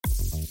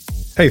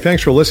Hey,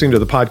 thanks for listening to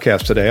the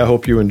podcast today. I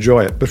hope you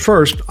enjoy it. But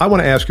first, I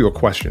want to ask you a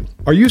question.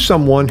 Are you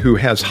someone who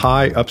has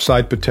high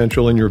upside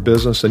potential in your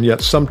business, and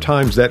yet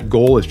sometimes that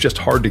goal is just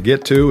hard to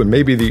get to, and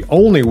maybe the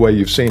only way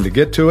you've seen to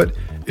get to it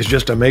is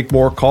just to make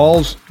more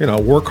calls,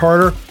 work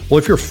harder? Well,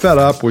 if you're fed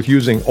up with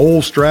using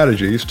old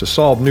strategies to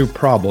solve new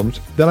problems,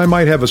 then I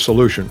might have a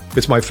solution.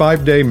 It's my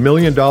 5-day $1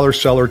 Million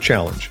Seller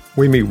Challenge.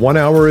 We meet 1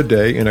 hour a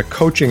day in a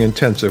coaching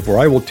intensive where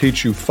I will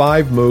teach you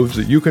 5 moves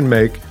that you can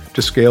make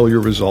to scale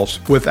your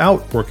results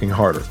without working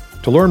harder.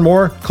 To learn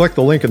more, click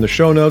the link in the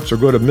show notes or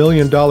go to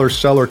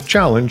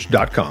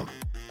 $1,000,000sellerchallenge.com.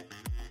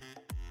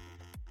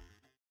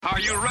 Are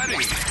you ready?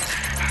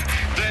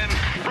 Then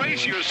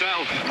brace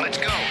yourself. Let's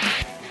go.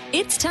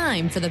 It's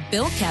time for the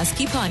Bill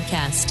Caskey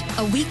Podcast,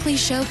 a weekly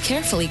show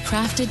carefully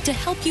crafted to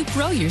help you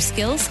grow your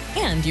skills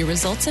and your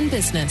results in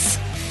business.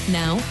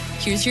 Now,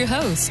 here's your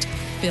host,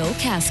 Bill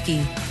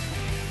Caskey.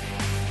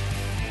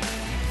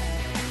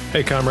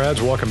 Hey,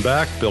 comrades, welcome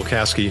back. Bill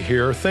Caskey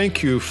here.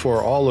 Thank you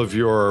for all of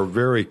your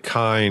very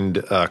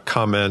kind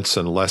comments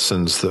and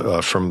lessons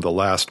from the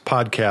last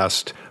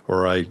podcast,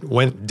 where I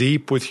went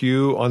deep with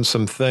you on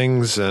some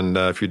things. And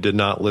if you did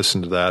not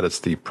listen to that, it's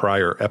the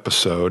prior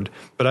episode.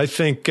 But I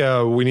think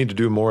we need to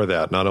do more of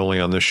that, not only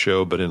on this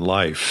show, but in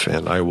life.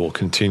 And I will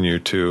continue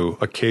to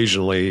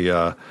occasionally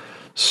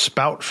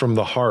spout from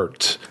the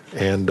heart.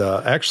 And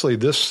actually,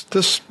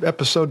 this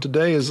episode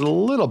today is a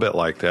little bit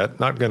like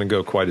that. Not going to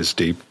go quite as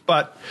deep,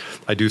 but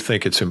I do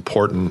think it's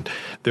important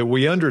that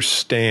we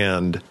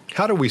understand,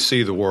 how do we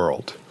see the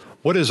world?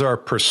 What is our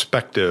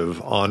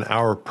perspective on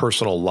our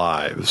personal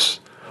lives?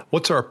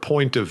 What's our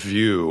point of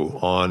view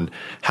on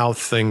how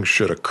things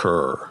should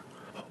occur?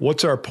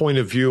 What's our point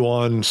of view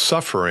on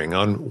suffering,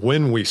 on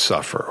when we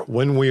suffer,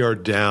 when we are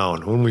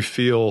down, when we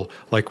feel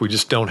like we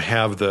just don't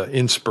have the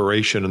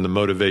inspiration and the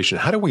motivation?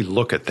 How do we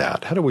look at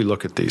that? How do we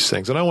look at these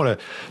things? And I want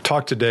to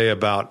talk today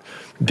about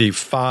the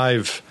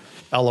 5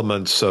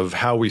 elements of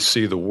how we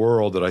see the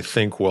world that I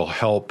think will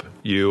help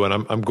you.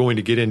 And I'm going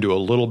to get into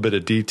a little bit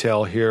of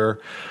detail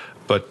here,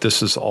 but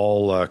this is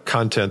all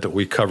content that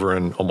we cover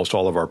in almost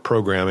all of our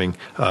programming.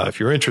 If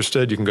you're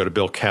interested, you can go to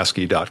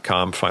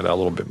billcaskey.com, find out a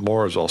little bit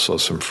more. There's also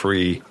some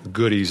free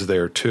goodies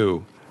there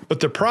too. But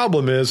the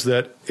problem is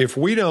that if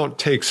we don't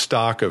take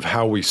stock of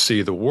how we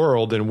see the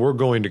world, then we're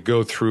going to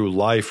go through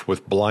life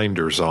with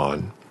blinders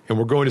on. And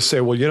we're going to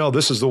say, well,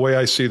 this is the way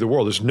I see the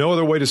world. There's no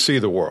other way to see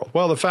the world.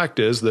 Well, the fact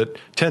is that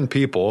 10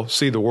 people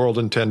see the world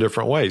in 10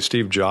 different ways.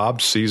 Steve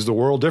Jobs sees the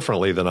world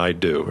differently than I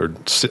do, or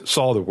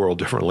saw the world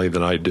differently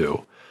than I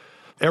do.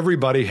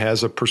 Everybody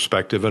has a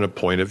perspective and a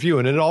point of view,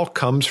 and it all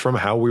comes from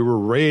how we were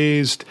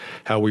raised,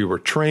 how we were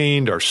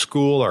trained, our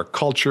school, our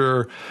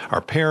culture,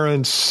 our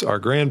parents, our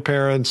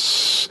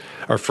grandparents,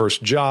 our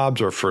first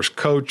jobs, our first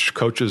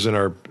coaches in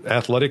our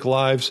athletic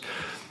lives.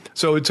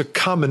 So it's a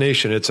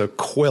combination. It's a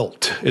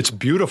quilt. It's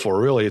beautiful,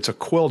 really. It's a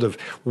quilt of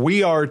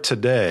we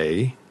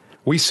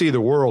see the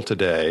world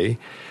today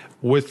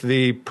with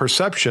the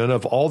perception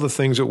of all the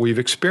things that we've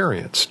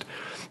experienced.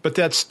 But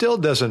that still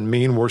doesn't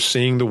mean we're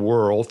seeing the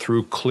world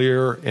through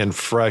clear and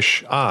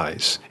fresh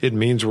eyes. It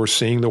means we're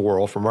seeing the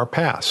world from our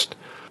past.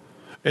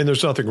 And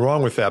there's nothing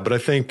wrong with that. But I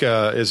think,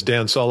 as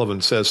Dan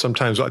Sullivan says,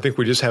 sometimes I think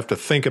we just have to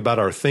think about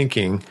our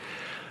thinking.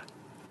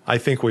 I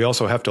think we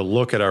also have to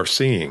look at our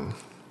seeing.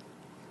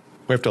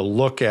 We have to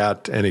look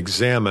at and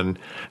examine,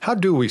 how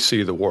do we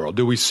see the world?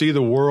 Do we see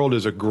the world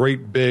as a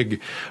great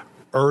big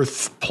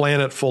earth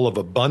planet full of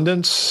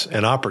abundance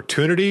and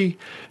opportunity?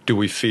 Do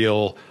we see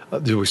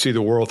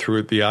the world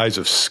through the eyes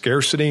of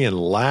scarcity and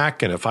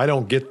lack? And if I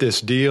don't get this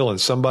deal and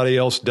somebody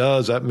else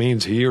does, that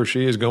means he or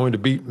she is going to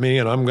beat me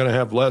and I'm going to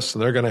have less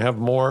and they're going to have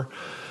more.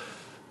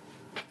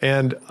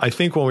 And I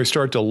think when we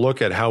start to look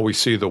at how we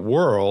see the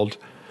world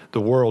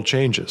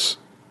changes.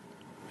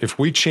 If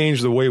we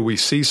change the way we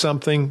see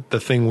something, the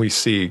thing we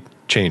see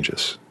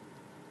changes.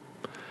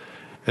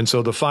 And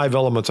so the 5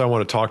 elements I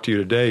want to talk to you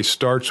today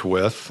starts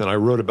with, and I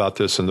wrote about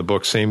this in the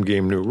book, Same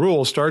Game, New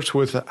Rules, starts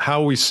with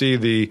how we see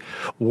the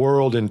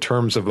world in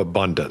terms of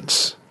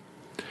abundance.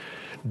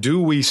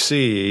 Do we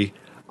see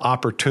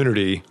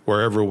opportunity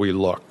wherever we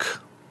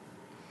look?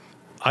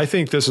 I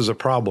think this is a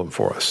problem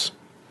for us,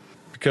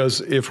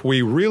 because if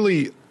we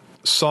really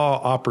saw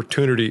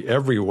opportunity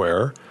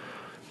everywhere,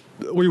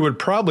 we would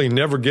probably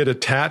never get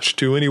attached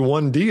to any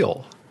one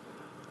deal.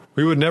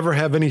 We would never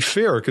have any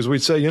fear, because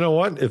we'd say, you know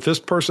what, if this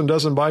person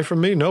doesn't buy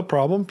from me, no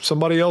problem.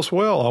 Somebody else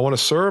will. I want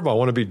to serve. I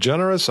want to be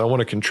generous. I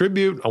want to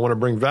contribute. I want to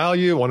bring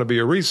value. I want to be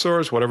a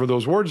resource, whatever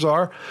those words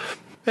are.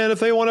 And if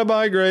they want to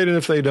buy, great. And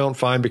if they don't,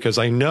 fine, because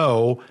I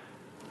know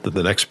that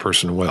the next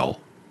person will.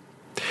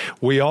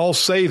 We all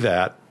say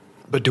that,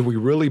 but do we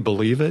really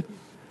believe it?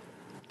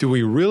 Do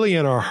we really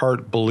in our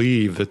heart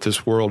believe that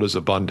this world is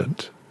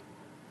abundant?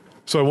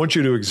 So I want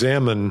you to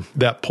examine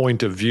that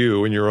point of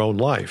view in your own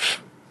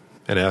life.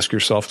 And ask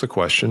yourself the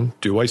question,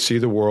 do I see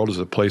the world as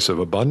a place of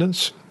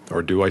abundance,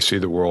 or do I see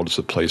the world as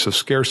a place of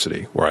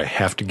scarcity, where I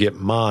have to get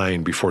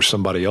mine before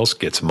somebody else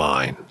gets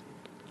mine?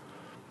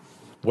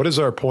 What is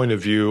our point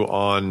of view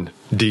on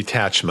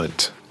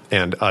detachment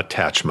and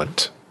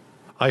attachment?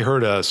 I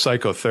heard a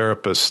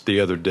psychotherapist the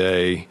other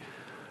day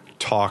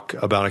talk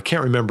about, I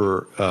can't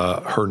remember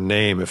her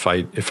name. If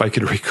I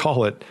could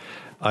recall it,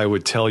 I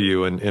would tell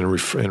you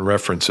and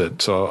reference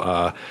it.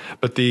 So,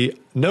 but the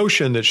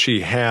notion that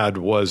she had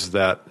was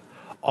that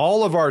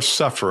all of our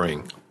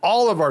suffering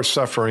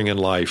in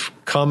life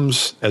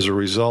comes as a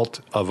result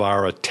of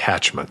our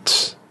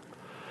attachments,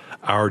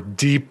 our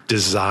deep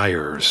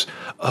desires.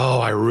 Oh,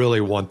 I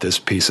really want this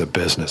piece of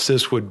business.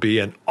 This would be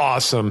it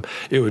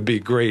would be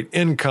great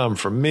income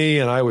for me,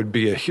 and I would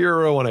be a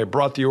hero. And I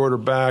brought the order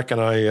back,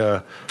 and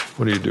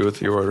what do you do with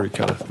the order? You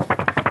kind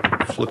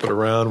of flip it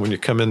around when you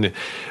come in.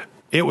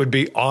 It would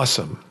be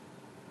awesome.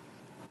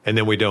 And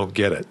then we don't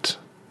get it.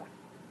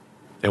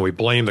 And we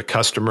blame the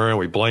customer, and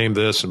we blame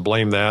this and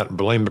blame that, and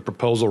blame the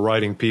proposal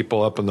writing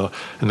people up in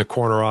the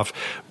corner off.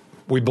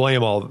 We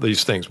blame all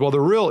these things. Well, the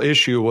real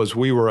issue was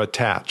we were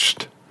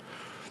attached.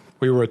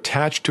 We were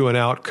attached to an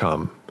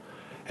outcome.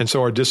 And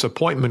so our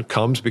disappointment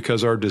comes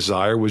because our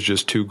desire was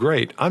just too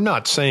great. I'm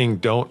not saying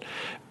don't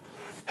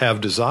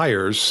have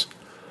desires,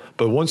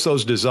 but once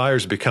those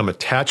desires become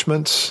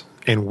attachments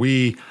and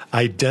we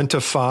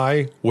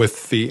identify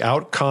with the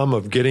outcome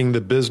of getting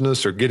the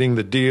business or getting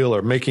the deal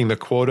or making the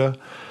quota,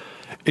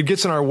 it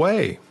gets in our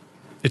way.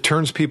 It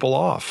turns people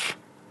off.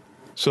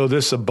 So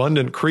this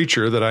abundant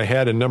creature that I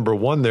had in number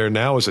 1 there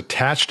now is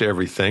attached to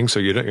everything, so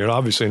you're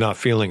obviously not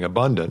feeling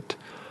abundant.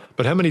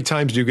 But how many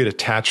times do you get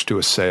attached to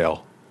a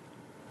sale?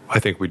 I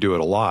think we do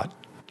it a lot.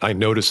 I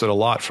notice it a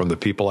lot from the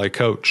people I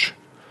coach.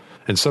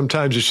 And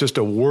sometimes it's just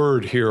a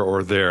word here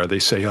or there. They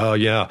say, oh,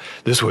 yeah,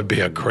 this would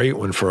be a great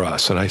one for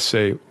us. And I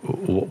say,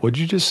 what'd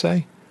you just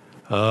say?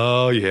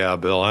 Oh, yeah,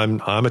 Bill,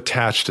 I'm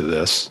attached to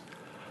this.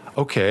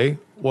 Okay,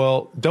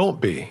 well,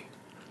 don't be.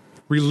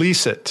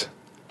 Release it.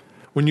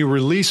 When you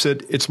release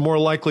it, it's more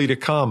likely to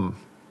come.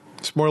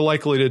 It's more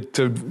likely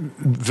to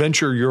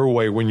venture your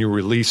way when you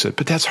release it.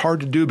 But that's hard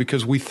to do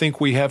because we think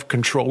we have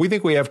control. We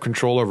think we have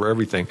control over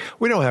everything.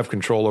 We don't have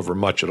control over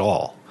much at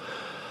all.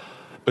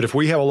 But if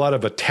we have a lot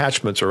of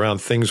attachments around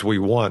things we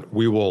want,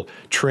 we will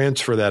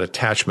transfer that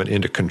attachment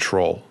into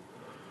control.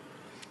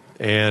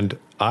 And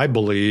I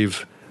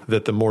believe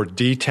that the more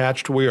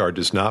detached we are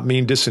does not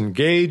mean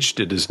disengaged.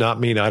 It does not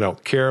mean I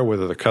don't care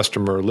whether the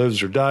customer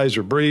lives or dies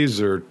or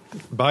breathes or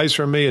buys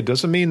from me. It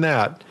doesn't mean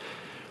that.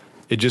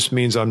 It just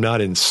means I'm not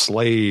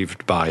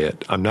enslaved by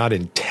it. I'm not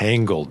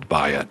entangled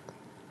by it.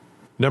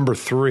 Number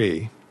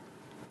 3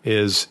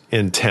 is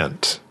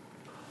intent.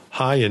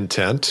 High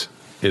intent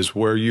is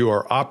where you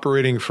are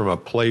operating from a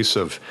place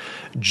of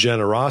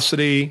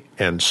generosity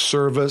and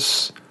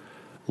service.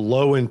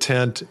 Low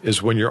intent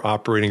is when you're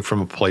operating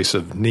from a place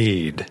of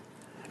need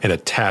and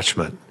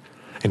attachment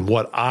and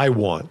what I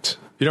want.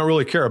 You don't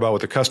really care about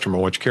what the customer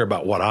wants, you care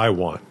about what I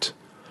want.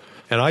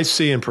 And I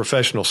see in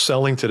professional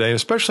selling today, and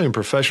especially in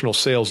professional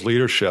sales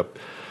leadership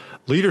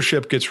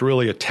gets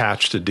really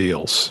attached to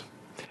deals.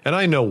 And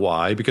I know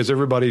why, because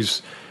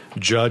everybody's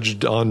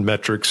judged on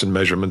metrics and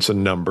measurements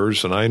and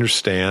numbers, and I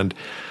understand.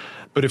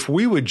 But if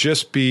we would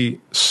just be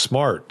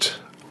smart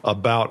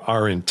about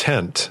our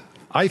intent,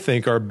 I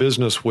think our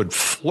business would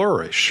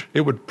flourish.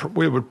 We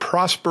would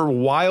prosper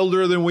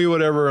wilder than we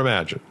would ever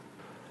imagine.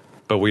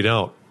 But we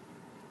don't,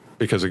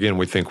 because again,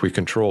 we think we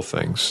control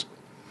things.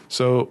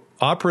 So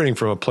operating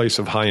from a place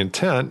of high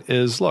intent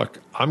is,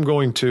 look, I'm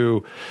going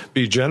to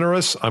be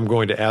generous. I'm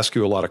going to ask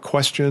you a lot of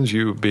questions,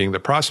 you being the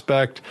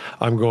prospect.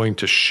 I'm going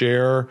to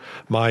share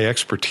my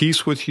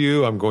expertise with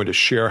you. I'm going to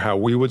share how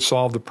we would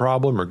solve the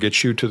problem or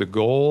get you to the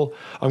goal.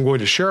 I'm going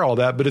to share all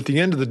that. But at the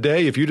end of the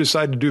day, if you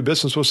decide to do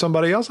business with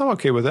somebody else, I'm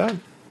okay with that.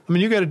 I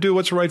mean, you got to do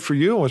what's right for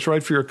you and what's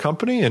right for your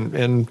company,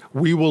 and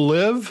we will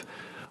live.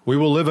 We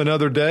will live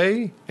another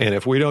day, and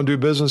if we don't do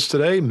business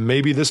today,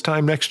 maybe this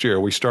time next year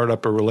we start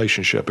up a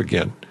relationship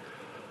again.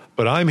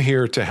 But I'm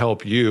here to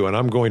help you, and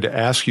I'm going to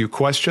ask you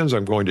questions.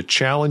 I'm going to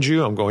challenge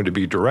you. I'm going to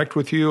be direct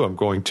with you. I'm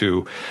going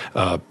to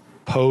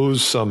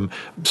pose some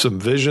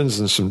visions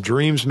and some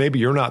dreams maybe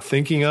you're not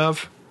thinking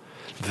of.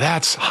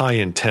 That's high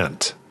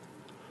intent.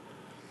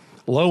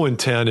 Low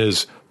intent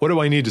is, what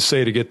do I need to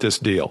say to get this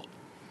deal?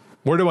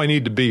 Where do I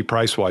need to be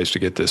price-wise to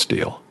get this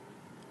deal?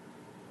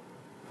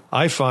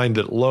 I find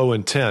that low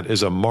intent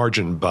is a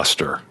margin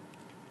buster.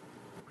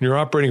 When you're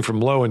operating from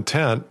low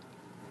intent,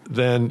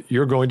 then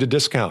you're going to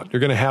discount. You're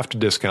going to have to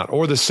discount,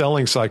 or the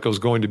selling cycle is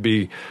going to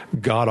be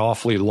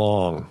god-awfully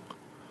long.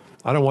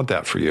 I don't want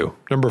that for you.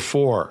 Number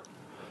 4,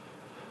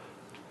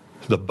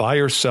 the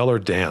buyer-seller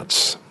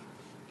dance.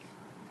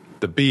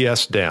 The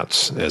BS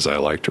dance, as I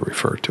like to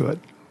refer to it.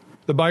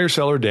 The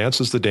buyer-seller dance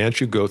is the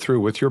dance you go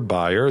through with your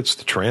buyer. It's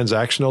the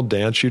transactional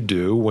dance you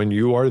do when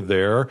you are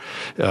there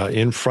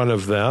in front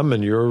of them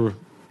and you're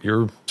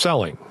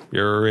selling.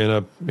 You're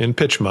in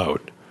pitch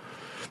mode.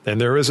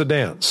 And there is a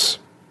dance.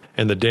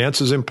 And the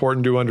dance is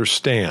important to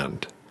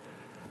understand,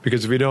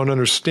 because if you don't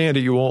understand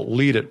it, you won't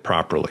lead it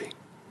properly.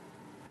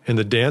 And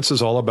the dance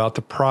is all about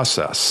the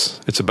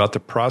process. It's about the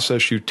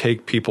process you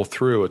take people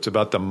through. It's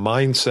about the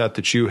mindset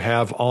that you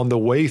have on the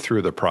way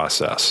through the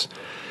process.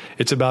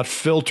 It's about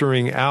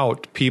filtering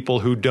out people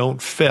who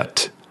don't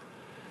fit.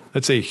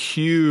 That's a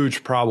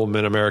huge problem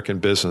in American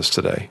business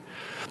today.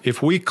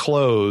 If we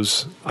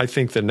close, I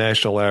think the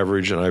national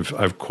average, and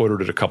I've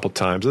quoted it a couple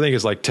times, I think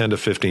it's like 10 to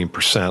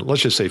 15%.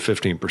 Let's just say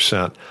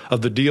 15%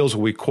 of the deals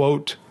we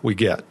quote, we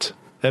get.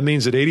 That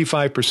means that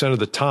 85% of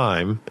the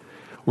time,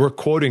 we're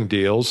quoting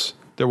deals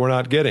that we're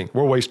not getting.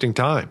 We're wasting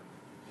time.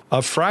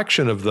 A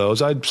fraction of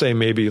those, I'd say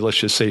maybe, let's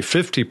just say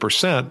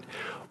 50%,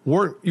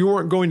 you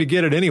weren't going to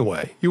get it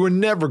anyway. You were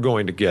never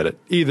going to get it.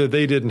 Either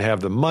they didn't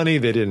have the money,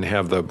 they didn't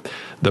have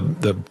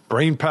the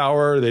brain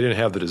power, they didn't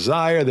have the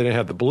desire, they didn't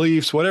have the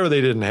beliefs, whatever they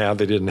didn't have,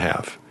 they didn't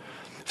have.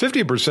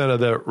 50% of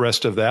the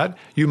rest of that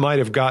you might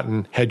have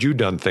gotten had you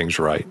done things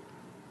right.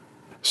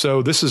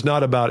 So this is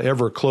not about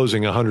ever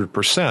closing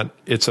 100%.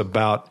 It's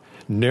about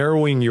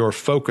narrowing your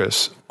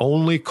focus,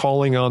 only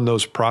calling on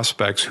those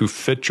prospects who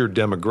fit your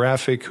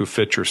demographic, who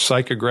fit your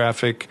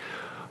psychographic.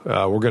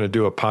 We're going to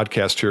do a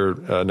podcast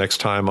here next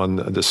time on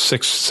the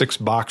six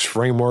box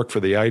framework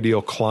for the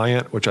ideal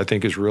client, which I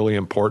think is really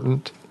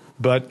important.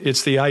 But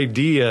it's the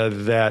idea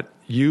that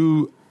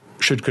you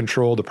should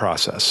control the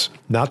process,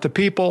 not the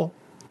people,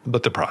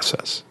 but the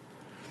process.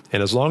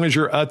 And as long as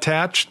you're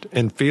attached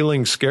and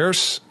feeling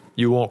scarce,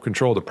 you won't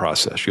control the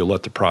process. You'll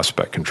let the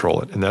prospect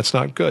control it. And that's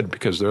not good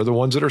because they're the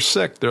ones that are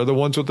sick. They're the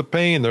ones with the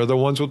pain. They're the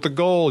ones with the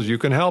goals. You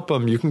can help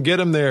them. You can get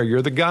them there.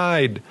 You're the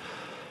guide.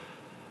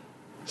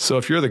 So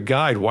if you're the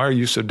guide, why are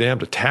you so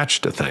damned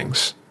attached to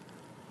things?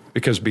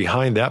 Because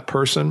behind that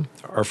person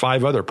are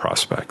 5 other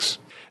prospects.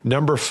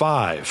 Number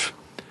 5,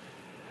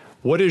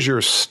 what is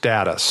your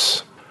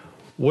status?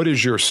 What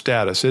is your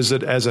status? Is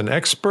it as an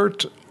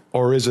expert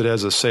or is it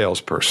as a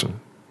salesperson?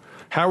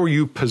 How are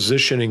you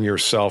positioning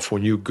yourself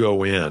when you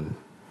go in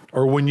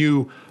or when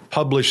you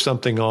publish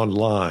something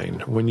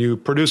online, when you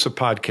produce a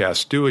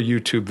podcast, do a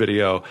YouTube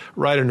video,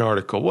 write an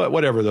article,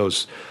 whatever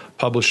those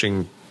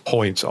publishing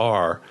points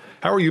are?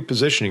 How are you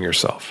positioning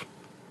yourself?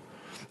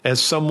 As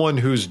someone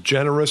who's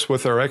generous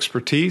with their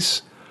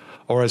expertise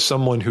or as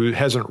someone who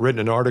hasn't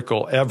written an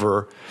article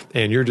ever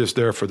and you're just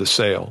there for the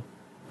sale?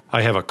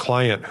 I have a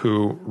client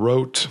who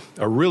wrote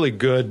a really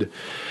good,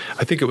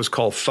 I think it was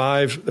called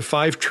the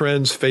 5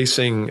 trends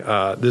facing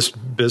this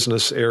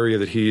business area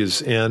that he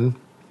is in.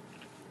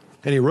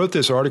 And he wrote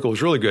this article. It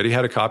was really good. He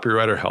had a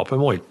copywriter help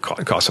him. Well, it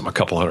cost him a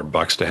couple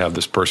 $100 to have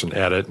this person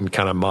edit and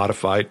kind of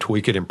modify it,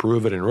 tweak it,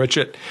 improve it, enrich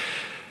it.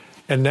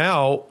 And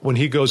now when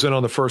he goes in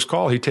on the first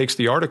call, he takes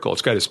the article.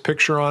 It's got his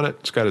picture on it.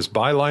 It's got his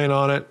byline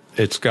on it.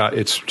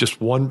 It's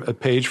just one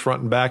page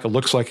front and back. It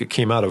looks like it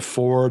came out of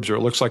Forbes or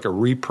it looks like a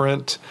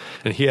reprint.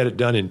 And he had it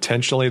done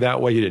intentionally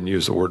that way. He didn't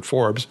use the word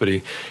Forbes, but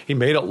he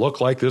made it look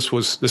like this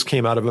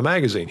came out of a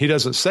magazine. He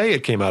doesn't say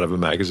it came out of a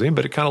magazine,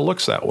 but it kind of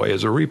looks that way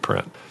as a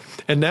reprint.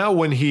 And now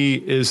when he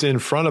is in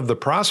front of the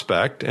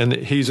prospect and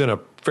he's in a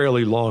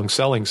fairly long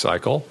selling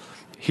cycle,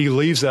 he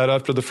leaves that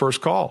after the first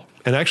call.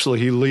 And actually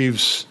he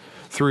leaves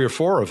 3 or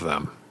 4 of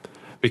them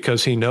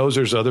because he knows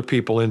there's other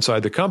people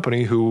inside the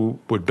company who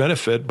would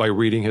benefit by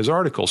reading his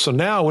article. So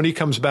now when he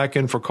comes back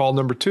in for call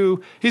number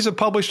 2, he's a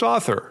published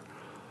author.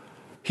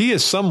 He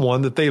is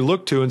someone that they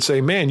look to and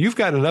say, man, you've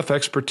got enough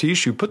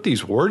expertise. You put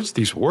these words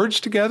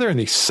together and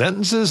these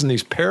sentences and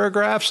these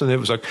paragraphs, and it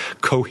was a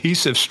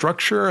cohesive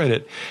structure, and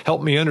it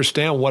helped me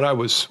understand what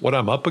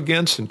I'm up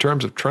against in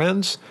terms of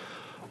trends.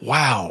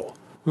 Wow,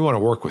 we want to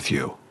work with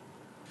you.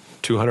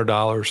 $200,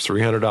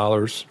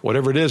 $300,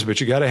 whatever it is, but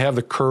you got to have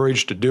the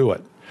courage to do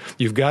it.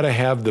 You've got to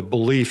have the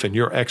belief in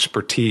your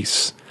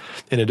expertise.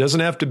 And it doesn't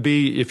have to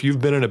be if you've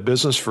been in a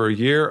business for a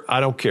year, I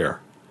don't care.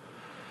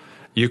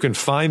 You can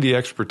find the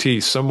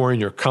expertise somewhere in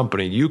your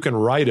company. You can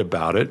write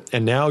about it,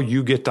 and now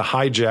you get to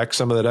hijack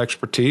some of that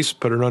expertise,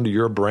 put it under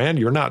your brand.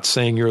 You're not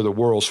saying you're the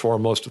world's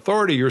foremost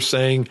authority. You're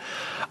saying,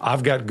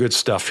 I've got good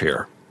stuff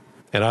here,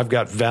 and I've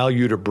got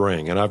value to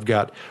bring, and I've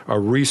got a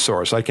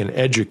resource. I can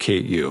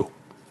educate you.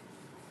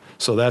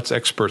 So that's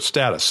expert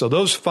status. So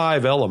those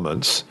 5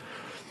 elements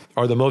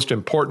are the most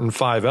important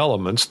 5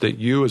 elements that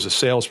you as a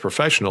sales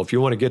professional, if you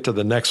want to get to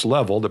the next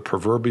level, the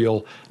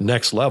proverbial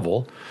next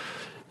level,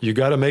 you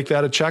got to make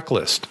that a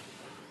checklist.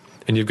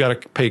 And you've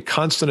got to pay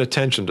constant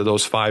attention to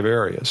those 5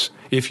 areas.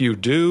 If you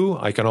do,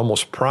 I can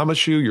almost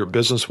promise you your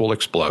business will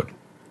explode.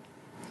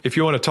 If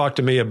you want to talk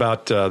to me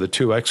about the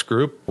 2X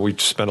group, we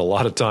spent a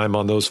lot of time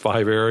on those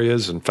 5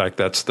 areas. In fact,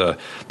 that's the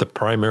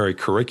primary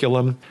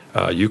curriculum.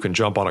 You can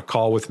jump on a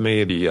call with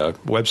me. The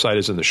website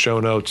is in the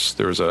show notes.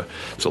 It's a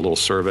little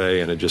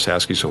survey, and it just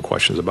asks you some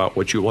questions about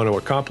what you want to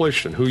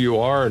accomplish and who you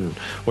are and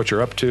what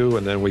you're up to,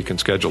 and then we can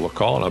schedule a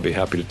call, and I'll be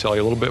happy to tell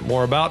you a little bit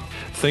more about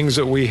things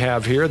that we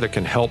have here that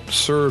can help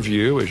serve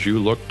you as you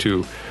look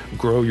to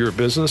grow your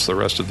business the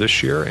rest of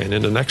this year and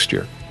into next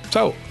year.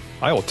 So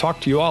I will talk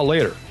to you all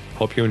later.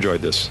 Hope you enjoyed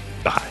this.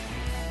 Bye.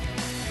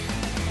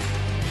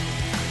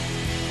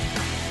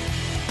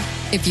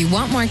 If you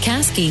want more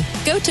Caskey,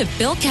 go to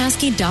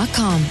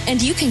BillCaskey.com and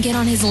you can get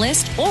on his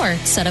list or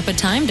set up a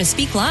time to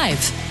speak live.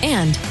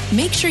 And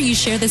make sure you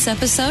share this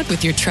episode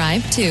with your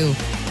tribe too.